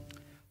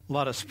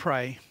Let us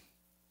pray.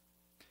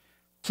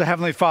 So,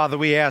 Heavenly Father,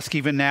 we ask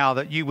even now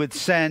that you would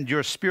send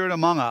your Spirit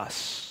among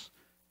us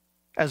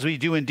as we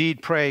do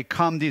indeed pray,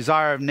 come,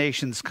 desire of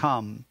nations,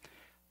 come.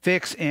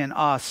 Fix in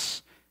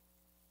us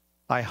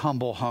thy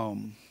humble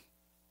home.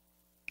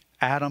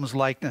 Adam's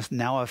likeness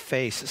now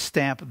efface,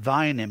 stamp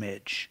thine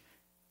image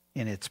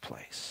in its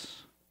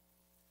place.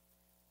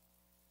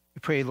 We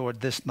pray,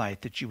 Lord, this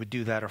night that you would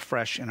do that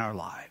afresh in our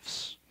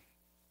lives.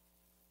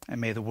 And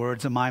may the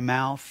words of my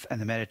mouth and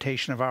the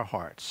meditation of our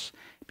hearts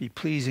be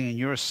pleasing in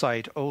your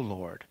sight, O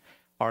Lord,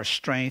 our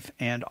strength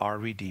and our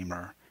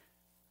Redeemer.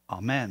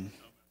 Amen.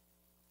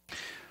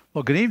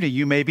 Well, good evening.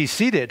 You may be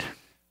seated.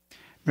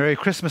 Merry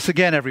Christmas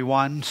again,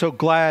 everyone. So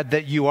glad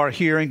that you are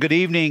here. And good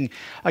evening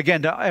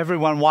again to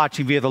everyone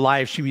watching via the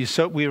live stream.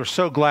 We are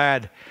so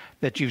glad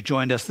that you've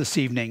joined us this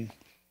evening.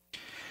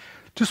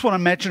 Just want to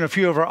mention a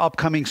few of our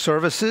upcoming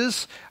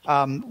services.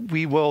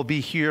 We will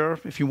be here.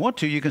 If you want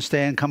to, you can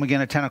stay and come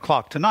again at 10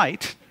 o'clock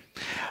tonight.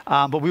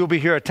 But we will be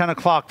here at 10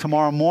 o'clock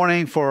tomorrow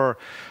morning for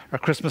our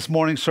Christmas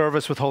morning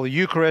service with Holy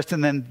Eucharist.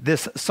 And then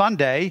this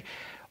Sunday,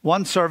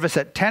 one service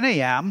at 10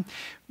 a.m.,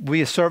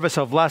 a service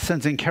of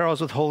lessons and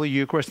carols with Holy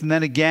Eucharist. And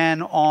then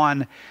again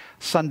on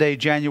Sunday,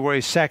 January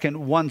 2nd,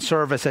 one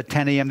service at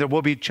 10 a.m. There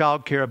will be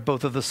childcare at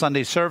both of the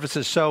Sunday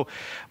services. So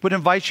would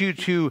invite you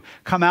to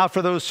come out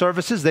for those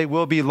services. They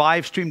will be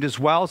live streamed as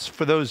well. So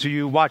for those of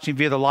you watching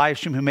via the live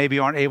stream who maybe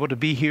aren't able to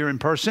be here in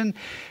person,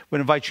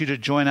 would invite you to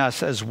join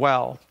us as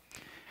well.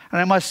 And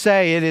I must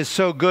say, it is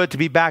so good to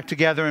be back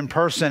together in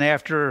person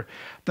after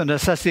the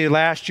necessity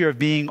last year of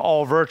being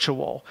all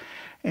virtual.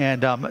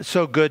 And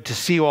so good to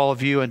see all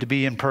of you and to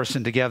be in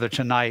person together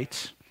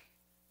tonight.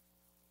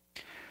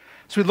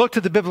 So we looked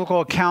at the biblical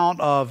account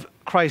of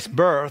Christ's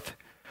birth.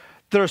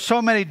 There are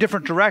so many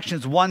different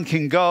directions one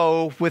can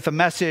go with a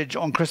message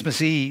on Christmas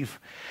Eve,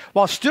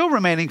 while still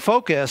remaining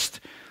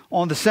focused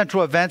on the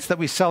central events that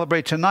we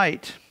celebrate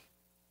tonight.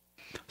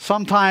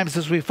 Sometimes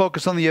as we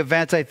focus on the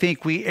events, I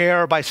think we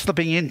err by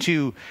slipping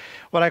into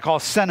what I call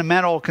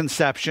sentimental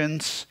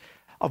conceptions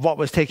of what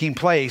was taking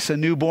place. A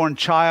newborn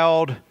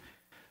child,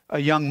 a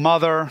young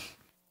mother,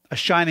 a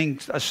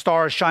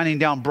star shining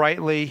down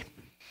brightly.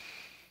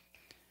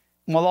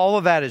 While all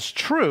of that is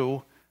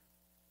true,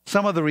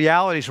 some of the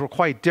realities were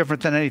quite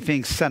different than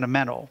anything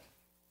sentimental.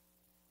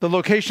 The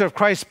location of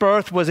Christ's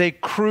birth was a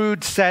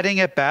crude setting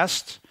at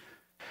best.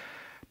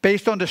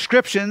 Based on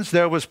descriptions,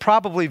 there was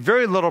probably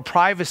very little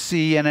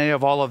privacy in any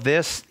of all of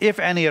this, if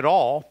any at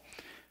all.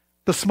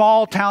 The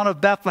small town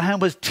of Bethlehem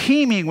was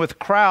teeming with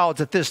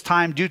crowds at this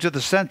time due to the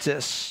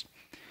census.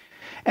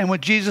 And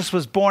when Jesus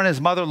was born,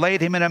 his mother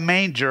laid him in a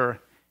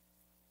manger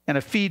and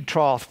a feed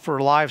trough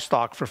for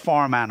livestock, for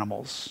farm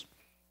animals.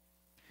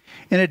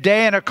 In a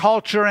day and a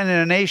culture and in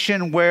a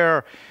nation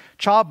where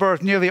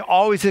childbirth nearly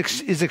always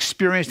is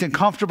experienced in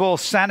comfortable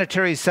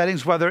sanitary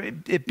settings, whether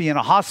it be in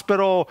a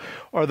hospital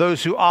or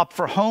those who opt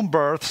for home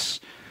births,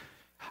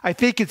 I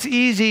think it's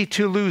easy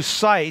to lose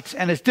sight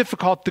and it's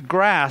difficult to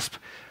grasp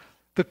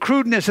the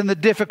crudeness and the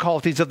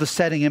difficulties of the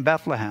setting in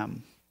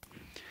Bethlehem.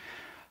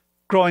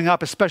 Growing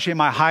up, especially in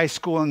my high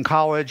school and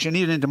college and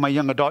even into my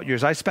young adult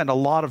years, I spent a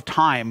lot of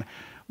time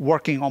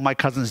working on my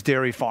cousin's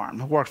dairy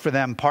farm. I worked for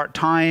them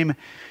part-time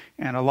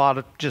and a lot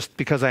of just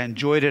because I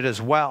enjoyed it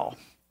as well.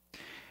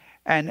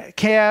 And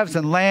calves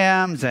and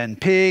lambs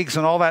and pigs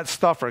and all that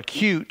stuff are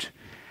cute.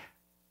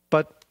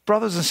 But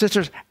brothers and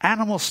sisters,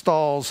 animal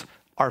stalls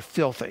are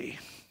filthy.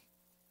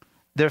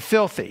 They're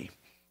filthy.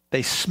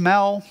 They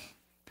smell.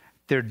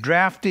 They're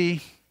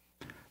drafty.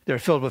 They're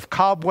filled with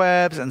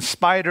cobwebs and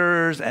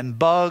spiders and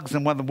bugs.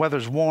 And when the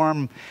weather's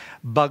warm,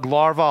 bug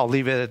larvae. I'll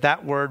leave it at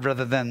that word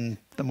rather than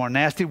the more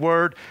nasty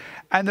word.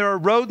 And there are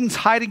rodents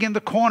hiding in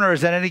the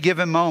corners at any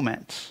given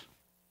moment.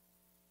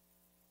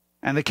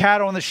 And the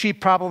cattle and the sheep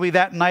probably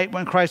that night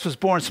when Christ was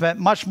born spent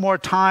much more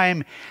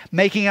time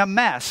making a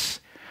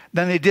mess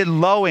than they did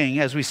lowing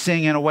as we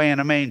sing in Away in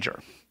a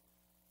Manger.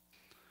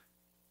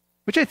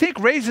 Which I think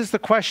raises the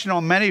question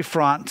on many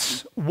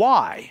fronts,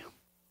 why?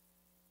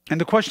 And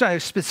the question I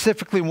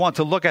specifically want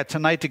to look at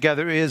tonight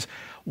together is,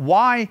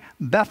 why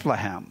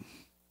Bethlehem?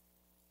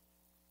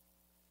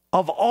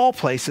 Of all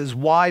places,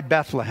 why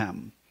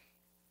Bethlehem?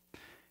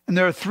 And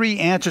there are three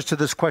answers to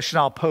this question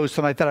I'll pose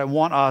tonight that I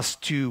want us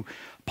to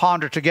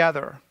ponder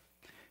together.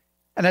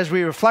 And as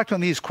we reflect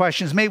on these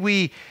questions, may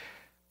we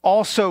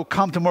also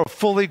come to more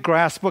fully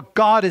grasp what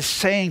God is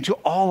saying to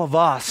all of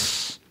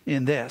us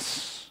in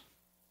this.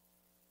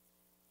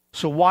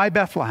 So why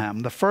Bethlehem?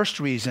 The first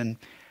reason,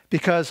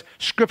 because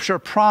Scripture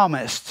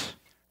promised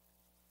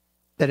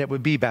that it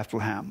would be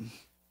Bethlehem.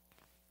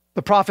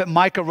 The prophet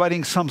Micah,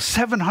 writing some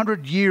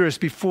 700 years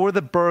before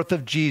the birth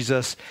of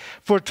Jesus,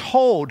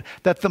 foretold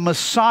that the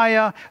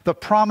Messiah, the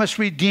promised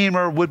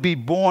Redeemer, would be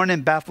born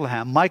in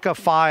Bethlehem. Micah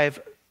 5,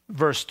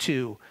 verse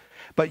 2.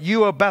 But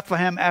you, O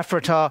Bethlehem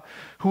Ephratah,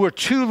 who are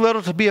too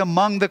little to be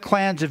among the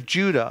clans of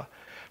Judah,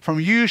 from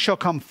you shall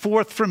come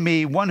forth from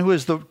me one who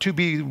is to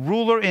be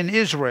ruler in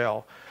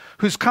Israel,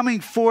 whose coming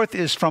forth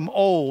is from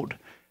old,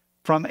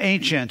 from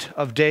ancient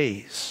of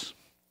days.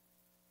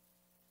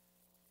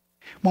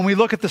 when we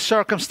look at the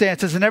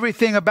circumstances and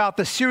everything about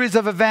the series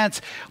of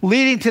events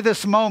leading to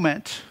this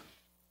moment,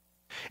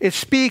 it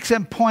speaks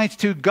and points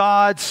to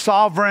God's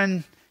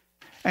sovereign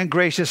and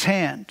gracious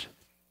hand.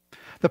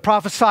 The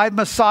prophesied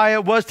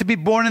Messiah was to be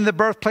born in the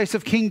birthplace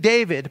of King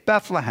David,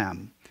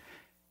 Bethlehem.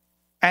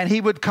 And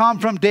he would come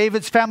from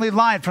David's family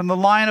line, from the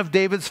line of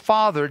David's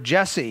father,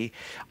 Jesse.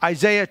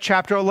 Isaiah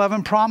chapter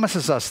 11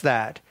 promises us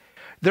that.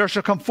 There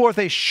shall come forth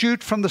a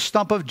shoot from the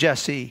stump of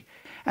Jesse,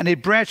 and a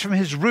branch from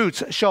his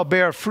roots shall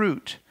bear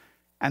fruit.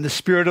 And the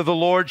Spirit of the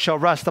Lord shall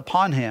rest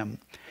upon him,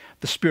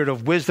 the Spirit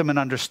of wisdom and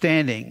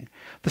understanding,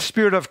 the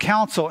Spirit of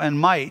counsel and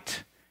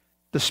might,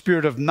 the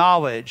Spirit of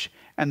knowledge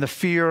and the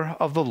fear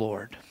of the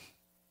Lord.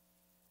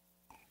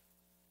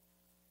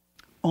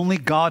 Only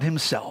God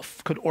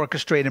himself could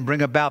orchestrate and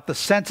bring about the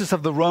census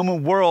of the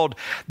Roman world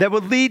that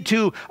would lead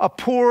to a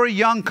poor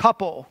young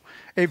couple,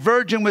 a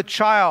virgin with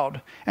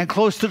child, and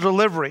close to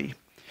delivery.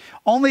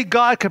 Only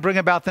God could bring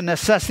about the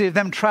necessity of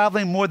them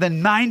traveling more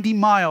than 90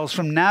 miles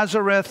from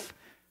Nazareth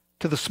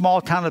to the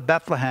small town of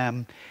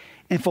Bethlehem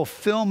in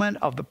fulfillment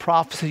of the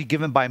prophecy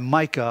given by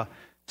Micah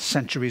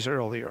centuries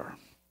earlier.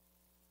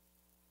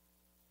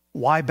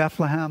 Why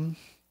Bethlehem?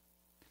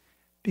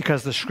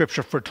 Because the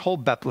scripture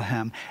foretold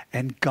Bethlehem,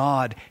 and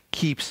God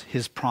keeps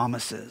his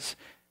promises.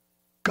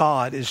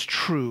 God is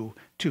true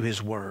to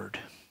his word.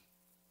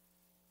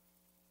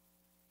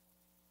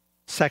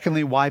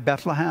 Secondly, why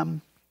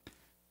Bethlehem?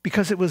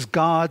 Because it was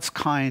God's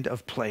kind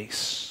of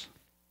place.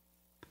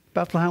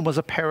 Bethlehem was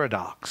a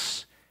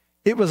paradox.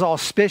 It was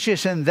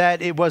auspicious in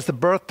that it was the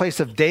birthplace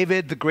of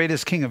David, the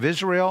greatest king of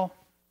Israel.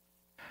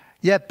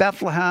 Yet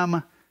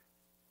Bethlehem,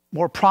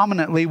 more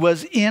prominently,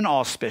 was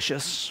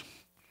inauspicious.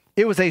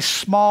 It was a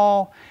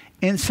small,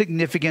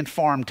 insignificant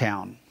farm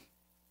town,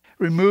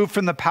 removed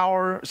from the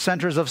power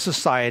centers of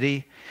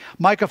society.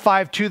 Micah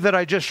 5:2 that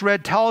I just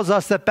read tells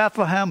us that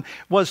Bethlehem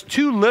was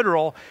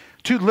literally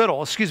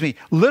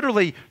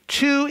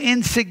too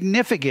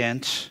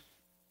insignificant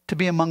to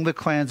be among the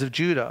clans of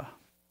Judah.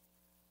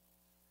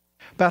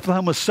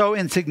 Bethlehem was so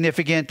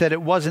insignificant that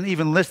it wasn't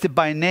even listed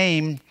by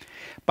name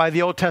by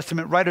the Old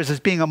Testament writers as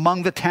being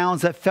among the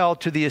towns that fell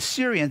to the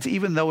Assyrians,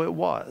 even though it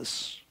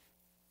was.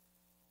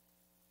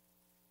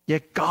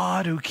 Yet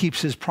God, who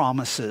keeps his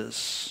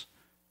promises,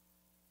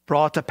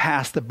 brought to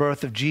pass the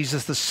birth of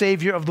Jesus, the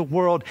Savior of the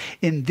world,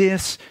 in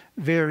this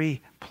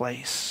very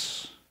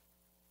place.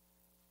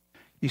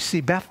 You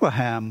see,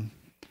 Bethlehem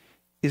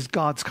is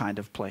God's kind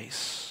of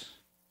place.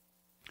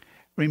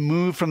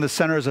 Removed from the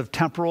centers of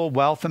temporal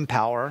wealth and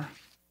power,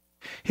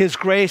 his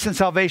grace and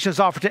salvation is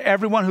offered to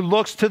everyone who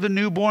looks to the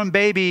newborn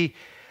baby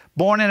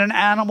born in an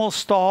animal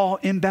stall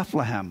in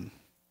Bethlehem.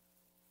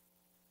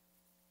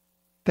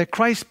 That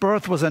Christ's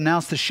birth was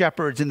announced to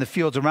shepherds in the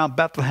fields around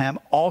Bethlehem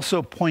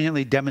also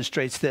poignantly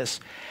demonstrates this.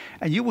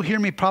 And you will hear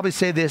me probably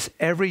say this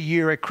every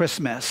year at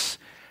Christmas,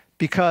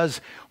 because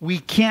we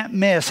can't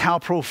miss how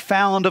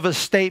profound of a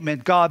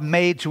statement God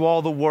made to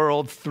all the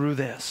world through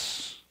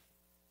this.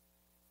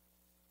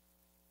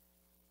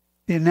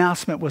 The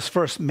announcement was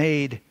first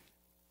made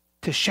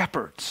to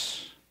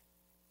shepherds.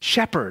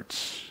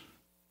 Shepherds.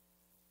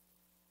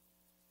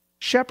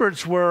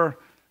 Shepherds were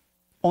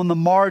on the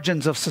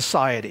margins of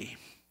society.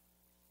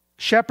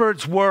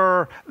 Shepherds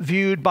were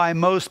viewed by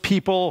most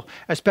people,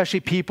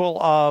 especially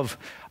people of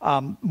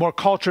more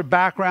cultured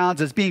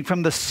backgrounds, as being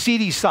from the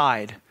seedy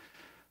side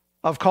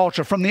of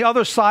culture, from the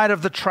other side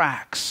of the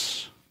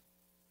tracks.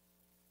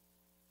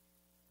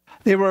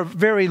 They were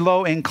very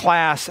low in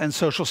class and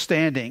social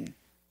standing.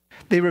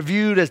 They were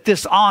viewed as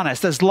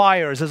dishonest, as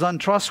liars, as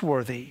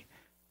untrustworthy.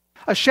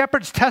 A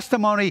shepherd's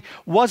testimony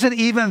wasn't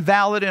even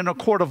valid in a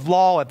court of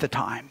law at the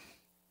time.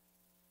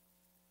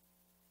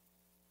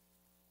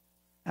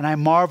 And I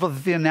marvel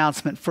that the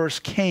announcement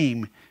first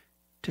came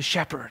to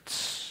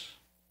shepherds.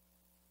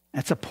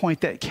 That's a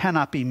point that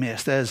cannot be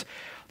missed. As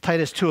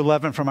Titus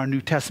 2:11 from our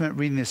New Testament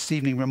reading this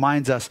evening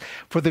reminds us,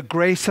 for the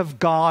grace of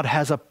God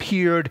has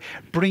appeared,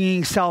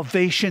 bringing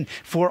salvation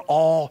for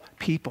all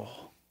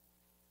people.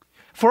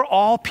 For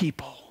all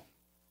people.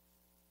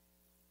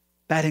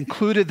 That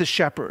included the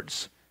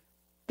shepherds.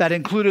 That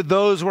included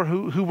those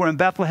who were in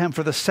Bethlehem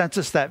for the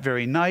census that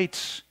very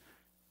night.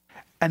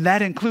 And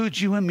that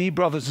includes you and me,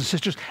 brothers and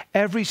sisters,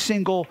 every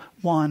single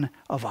one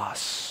of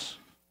us.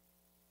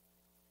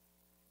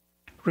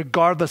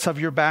 Regardless of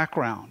your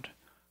background,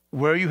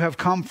 where you have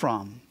come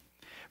from,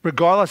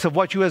 regardless of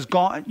what you have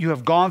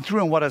gone through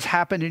and what has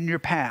happened in your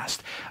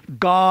past,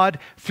 God,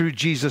 through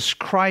Jesus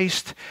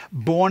Christ,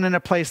 born in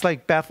a place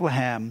like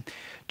Bethlehem,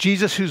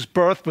 Jesus, whose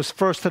birth was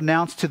first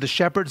announced to the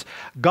shepherds,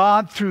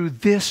 God, through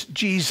this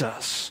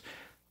Jesus,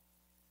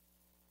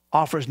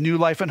 offers new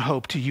life and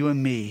hope to you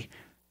and me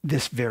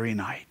this very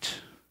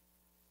night.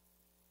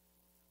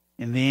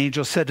 And the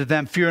angel said to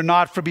them, fear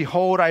not, for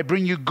behold, I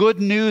bring you good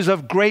news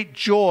of great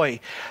joy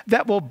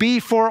that will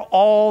be for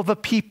all the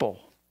people.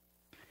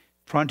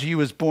 For unto you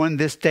is born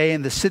this day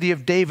in the city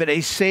of David a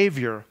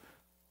Savior,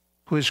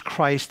 who is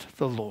Christ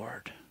the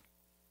Lord.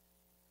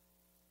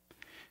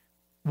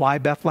 Why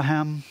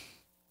Bethlehem?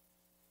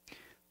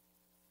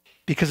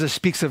 Because it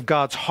speaks of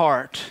God's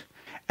heart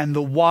and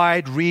the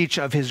wide reach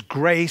of his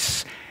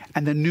grace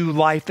and the new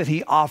life that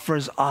he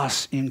offers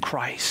us in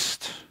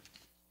Christ.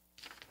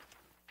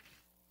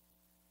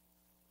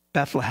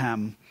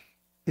 Bethlehem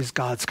is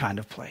God's kind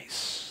of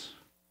place.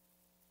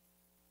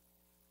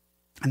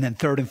 And then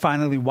third and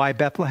finally, why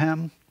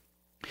Bethlehem?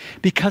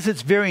 Because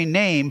its very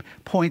name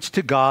points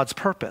to God's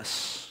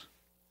purpose.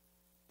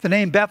 The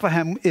name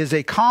Bethlehem is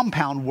a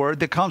compound word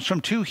that comes from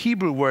two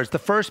Hebrew words. The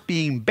first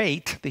being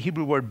beit, the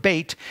Hebrew word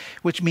beit,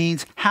 which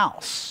means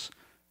house.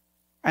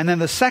 And then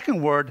the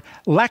second word,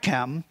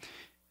 lechem,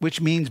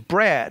 which means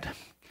bread.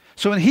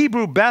 So in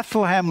Hebrew,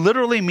 Bethlehem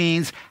literally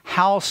means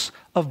house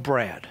of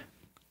bread.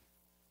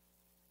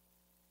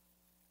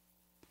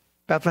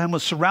 Bethlehem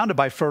was surrounded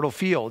by fertile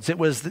fields. It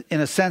was, in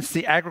a sense,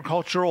 the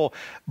agricultural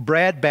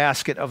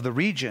breadbasket of the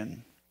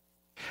region.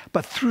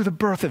 But through the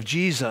birth of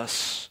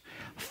Jesus,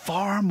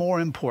 far more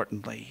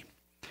importantly,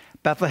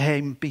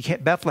 Bethlehem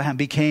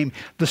became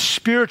the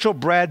spiritual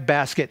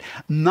breadbasket,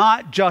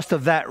 not just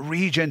of that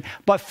region,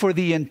 but for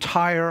the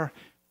entire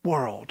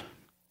world.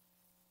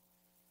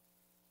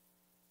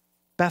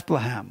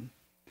 Bethlehem,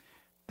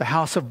 the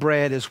house of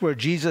bread, is where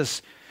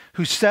Jesus,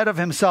 who said of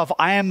himself,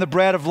 "I am the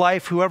bread of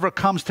life. Whoever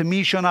comes to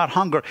me shall not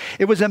hunger."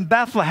 It was in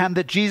Bethlehem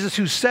that Jesus,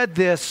 who said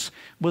this,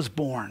 was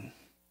born.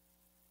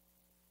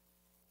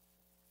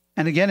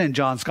 And again in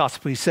John's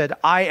gospel, he said,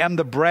 "I am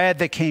the bread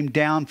that came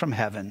down from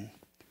heaven."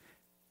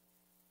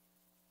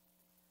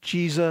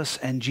 Jesus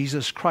and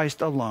Jesus Christ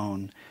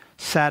alone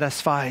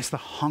satisfies the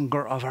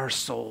hunger of our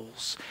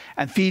souls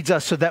and feeds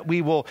us so that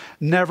we will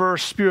never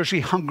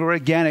spiritually hunger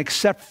again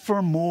except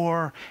for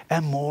more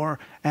and more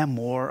and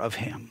more of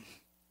him.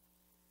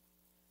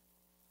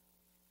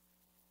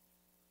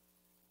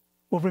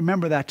 We'll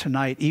remember that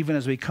tonight, even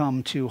as we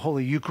come to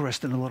Holy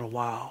Eucharist in a little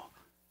while,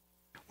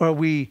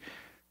 where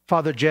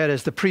Father Jed,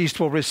 as the priest,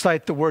 will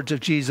recite the words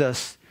of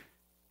Jesus,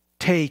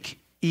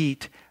 "Take,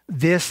 eat,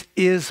 this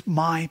is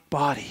my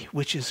body,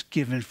 which is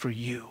given for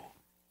you.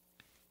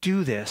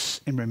 Do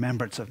this in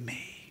remembrance of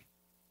me."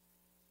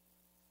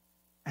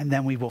 And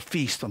then we will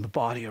feast on the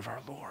body of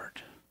our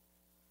Lord.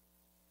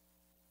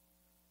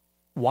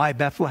 Why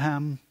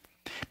Bethlehem?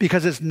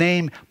 Because its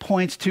name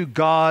points to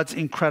God's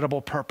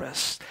incredible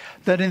purpose.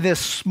 That in this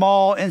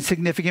small,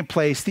 insignificant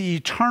place, the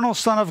eternal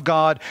Son of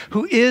God,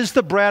 who is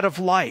the bread of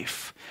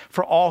life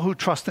for all who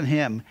trust in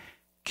him,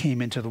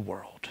 came into the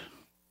world.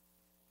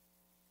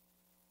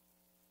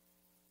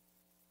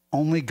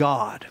 Only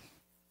God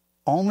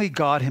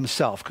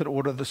himself could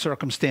order the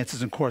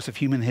circumstances and course of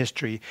human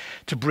history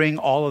to bring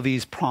all of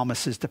these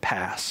promises to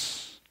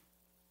pass.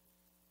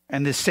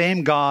 And this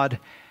same God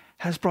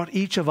has brought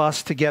each of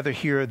us together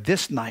here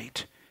this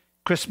night,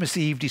 Christmas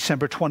Eve,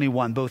 December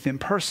 21, both in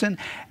person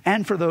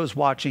and for those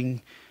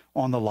watching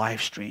on the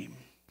live stream.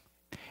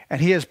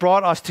 And he has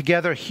brought us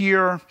together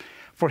here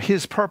for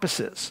his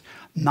purposes,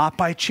 not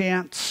by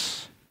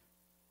chance,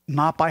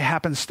 not by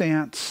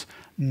happenstance,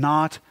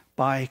 not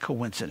by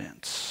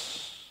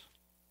coincidence.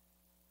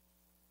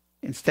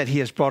 Instead, he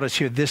has brought us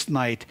here this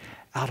night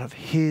out of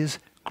his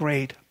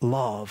great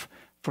love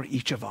for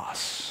each of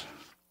us,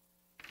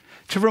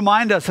 to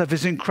remind us of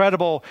his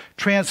incredible,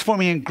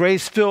 transforming, and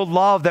grace-filled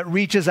love that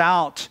reaches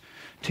out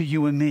to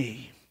you and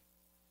me.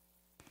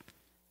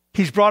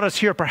 He's brought us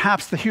here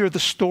perhaps to hear the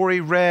story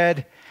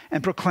read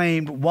and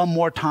proclaimed one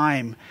more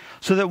time,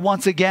 so that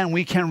once again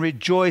we can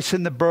rejoice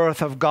in the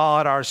birth of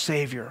God our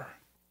Savior.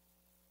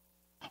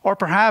 Or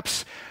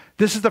perhaps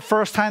this is the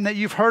first time that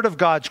you've heard of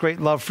God's great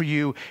love for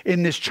you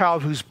in this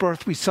child whose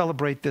birth we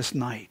celebrate this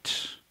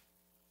night.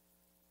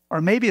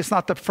 Or maybe it's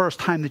not the first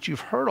time that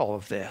you've heard all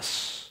of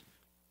this,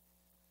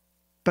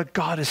 but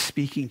God is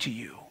speaking to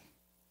you,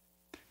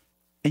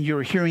 and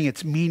you're hearing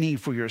its meaning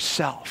for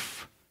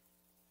yourself,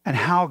 and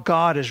how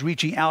God is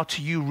reaching out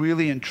to you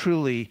really and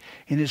truly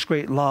in his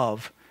great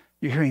love.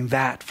 You're hearing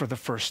that for the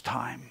first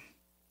time.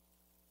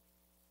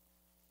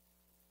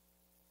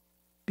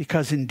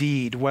 Because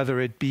indeed, whether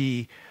it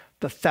be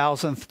the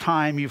 1,000th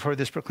time you've heard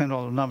this proclaimed,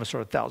 although none of us are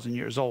 1,000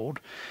 years old,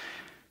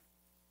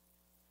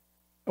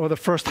 or the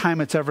first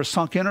time it's ever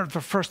sunk in, or the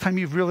first time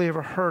you've really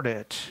ever heard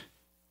it,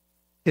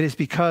 it is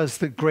because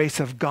the grace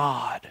of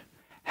God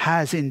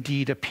has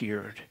indeed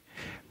appeared,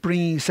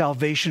 bringing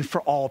salvation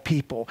for all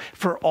people,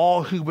 for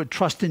all who would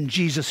trust in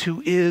Jesus,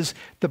 who is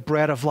the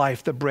bread of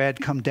life, the bread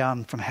come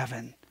down from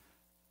heaven.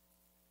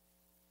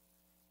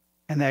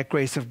 And that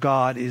grace of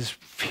God is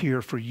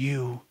here for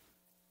you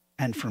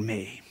and for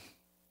me,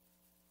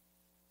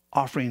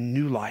 offering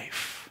new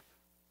life,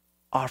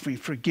 offering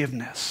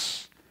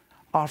forgiveness,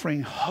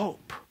 offering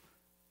hope,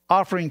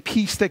 offering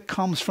peace that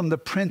comes from the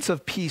Prince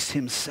of Peace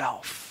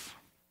himself.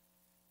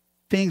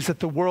 Things that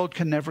the world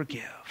can never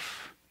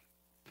give.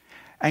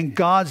 And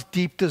God's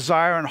deep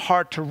desire and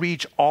heart to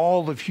reach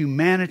all of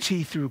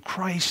humanity through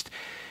Christ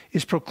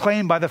is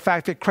proclaimed by the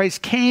fact that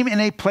Christ came in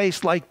a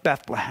place like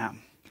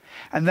Bethlehem,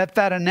 and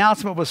that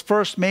announcement was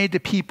first made to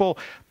people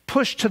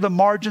pushed to the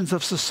margins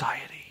of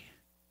society,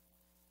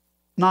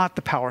 not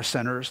the power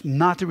centers,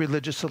 not the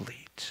religious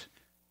elite,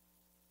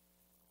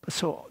 but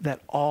so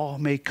that all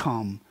may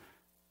come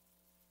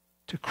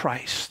to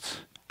Christ,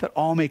 that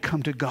all may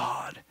come to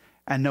God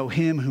and know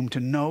him whom to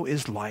know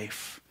is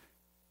life,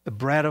 the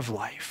bread of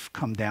life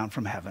come down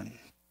from heaven.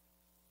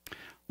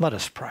 Let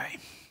us pray.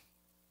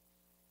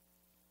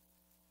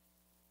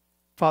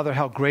 Father,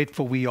 how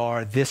grateful we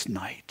are this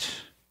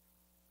night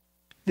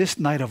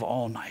of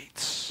all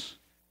nights,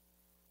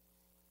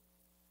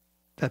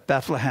 that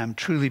Bethlehem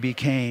truly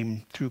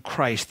became, through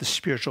Christ, the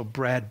spiritual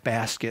bread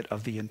basket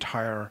of the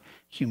entire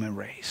human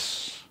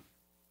race.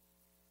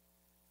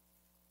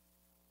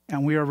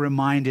 And we are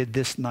reminded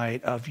this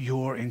night of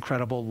your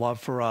incredible love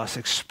for us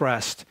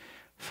expressed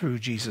through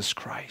Jesus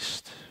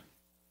Christ.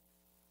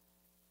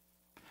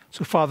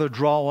 So, Father,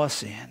 draw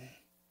us in.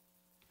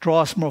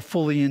 Draw us more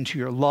fully into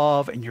your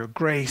love and your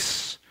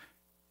grace,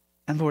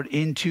 and, Lord,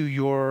 into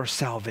your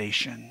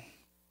salvation.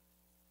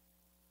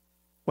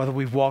 Whether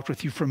we've walked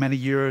with you for many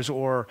years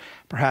or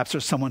perhaps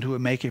there's someone who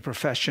would make a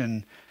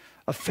profession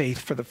of faith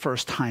for the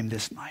first time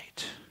this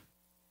night,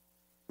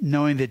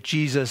 knowing that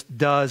Jesus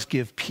does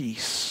give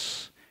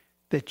peace,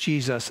 that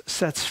Jesus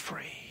sets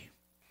free,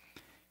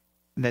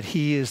 and that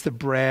he is the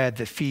bread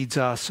that feeds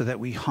us so that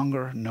we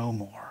hunger no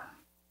more.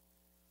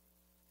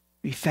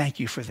 We thank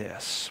you for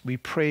this. We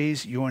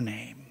praise your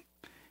name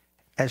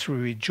as we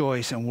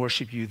rejoice and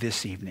worship you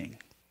this evening.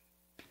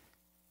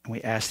 And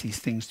we ask these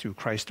things through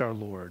Christ our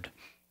Lord.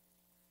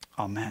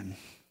 Amen.